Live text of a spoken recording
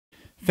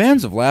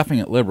Fans of Laughing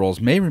at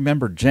Liberals may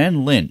remember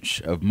Jenn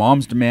Lynch of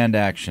Moms Demand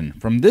Action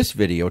from this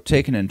video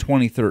taken in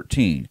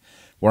 2013,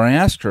 where I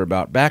asked her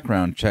about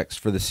background checks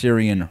for the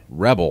Syrian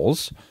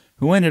rebels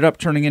who ended up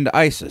turning into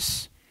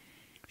ISIS.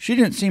 She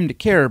didn't seem to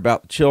care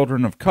about the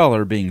children of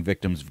color being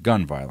victims of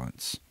gun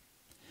violence.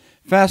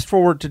 Fast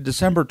forward to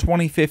December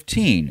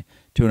 2015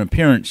 to an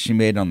appearance she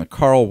made on the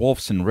Carl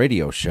Wolfson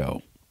radio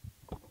show.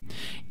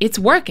 It's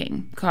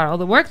working, Carl.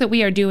 The work that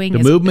we are doing is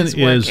working. The movement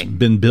has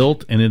been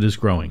built, and it is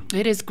growing.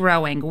 It is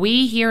growing.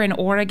 We here in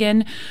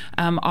Oregon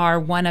are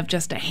one of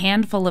just a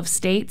handful of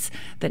states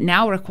that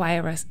now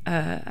require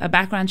a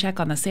background check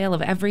on the sale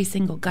of every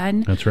single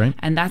gun. That's right.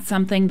 And that's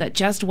something that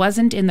just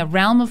wasn't in the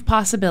realm of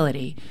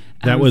possibility.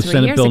 That was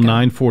Senate Bill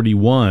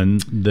 941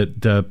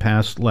 that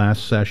passed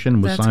last session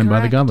and was signed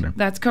by the governor.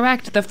 That's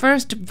correct. The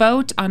first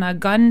vote on a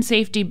gun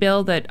safety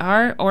bill that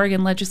our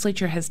Oregon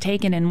legislature has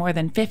taken in more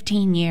than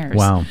 15 years.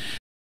 Wow.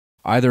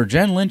 Either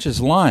Jenn Lynch is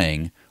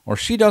lying, or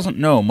she doesn't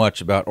know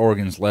much about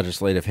Oregon's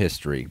legislative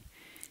history.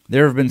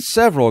 There have been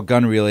several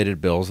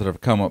gun-related bills that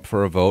have come up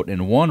for a vote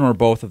in one or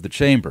both of the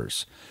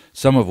chambers,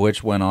 some of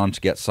which went on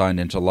to get signed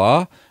into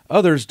law,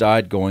 others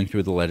died going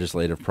through the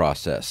legislative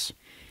process.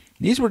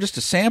 These were just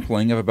a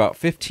sampling of about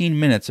 15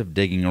 minutes of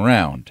digging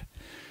around.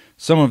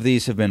 Some of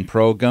these have been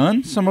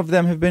pro-gun, some of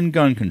them have been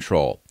gun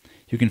control.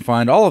 You can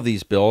find all of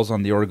these bills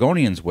on the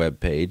Oregonians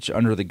webpage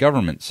under the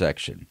Government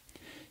section.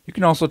 You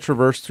can also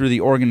traverse through the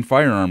Oregon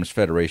Firearms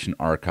Federation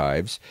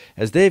archives,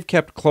 as they've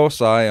kept a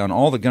close eye on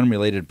all the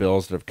gun-related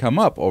bills that have come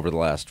up over the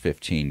last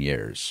 15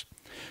 years.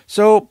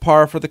 So,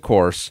 par for the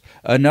course,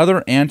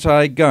 another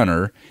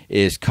anti-gunner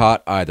is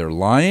caught either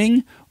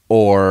lying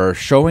or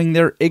showing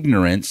their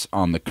ignorance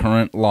on the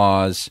current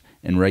laws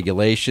and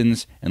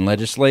regulations and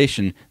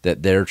legislation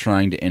that they're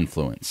trying to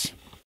influence.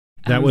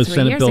 That was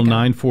Senate Bill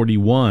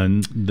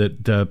 941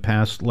 that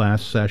passed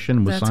last session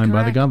and was signed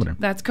by the governor.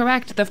 That's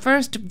correct. The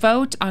first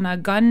vote on a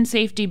gun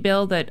safety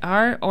bill that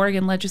our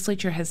Oregon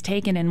legislature has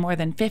taken in more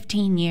than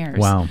 15 years.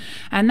 Wow.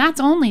 And that's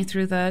only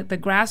through the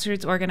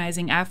grassroots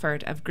organizing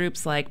effort of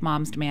groups like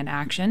Moms Demand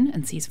Action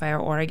and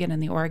Ceasefire Oregon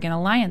and the Oregon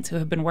Alliance, who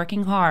have been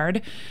working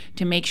hard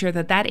to make sure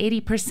that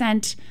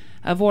 80%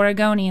 of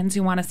Oregonians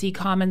who want to see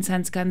common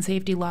sense gun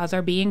safety laws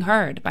are being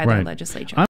heard by their legislature.